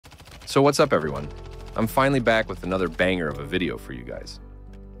So what's up, everyone? I'm finally back with another banger of a video for you guys.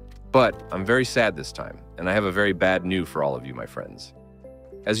 But I'm very sad this time, and I have a very bad news for all of you, my friends.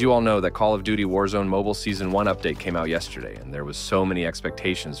 As you all know, that Call of Duty Warzone Mobile Season 1 update came out yesterday, and there was so many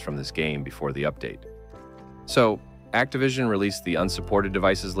expectations from this game before the update. So, Activision released the unsupported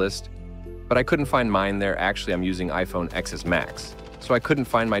devices list, but I couldn't find mine there. Actually, I'm using iPhone XS Max, so I couldn't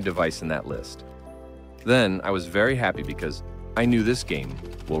find my device in that list. Then, I was very happy because I knew this game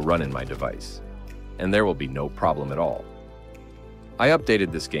will run in my device, and there will be no problem at all. I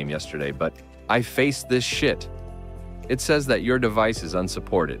updated this game yesterday, but I faced this shit. It says that your device is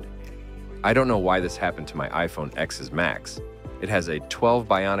unsupported. I don't know why this happened to my iPhone XS Max. It has a 12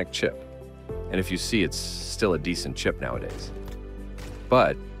 Bionic chip, and if you see, it's still a decent chip nowadays.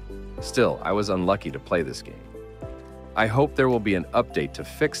 But still, I was unlucky to play this game. I hope there will be an update to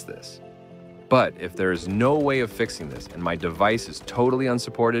fix this. But if there is no way of fixing this and my device is totally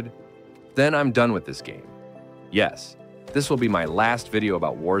unsupported, then I'm done with this game. Yes, this will be my last video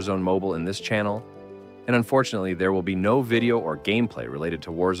about Warzone Mobile in this channel, and unfortunately there will be no video or gameplay related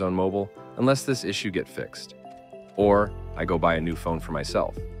to Warzone Mobile unless this issue gets fixed, or I go buy a new phone for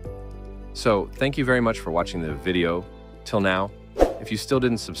myself. So thank you very much for watching the video till now. If you still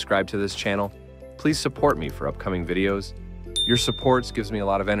didn't subscribe to this channel, please support me for upcoming videos. Your support gives me a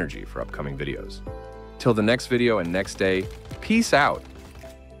lot of energy for upcoming videos. Till the next video and next day, peace out.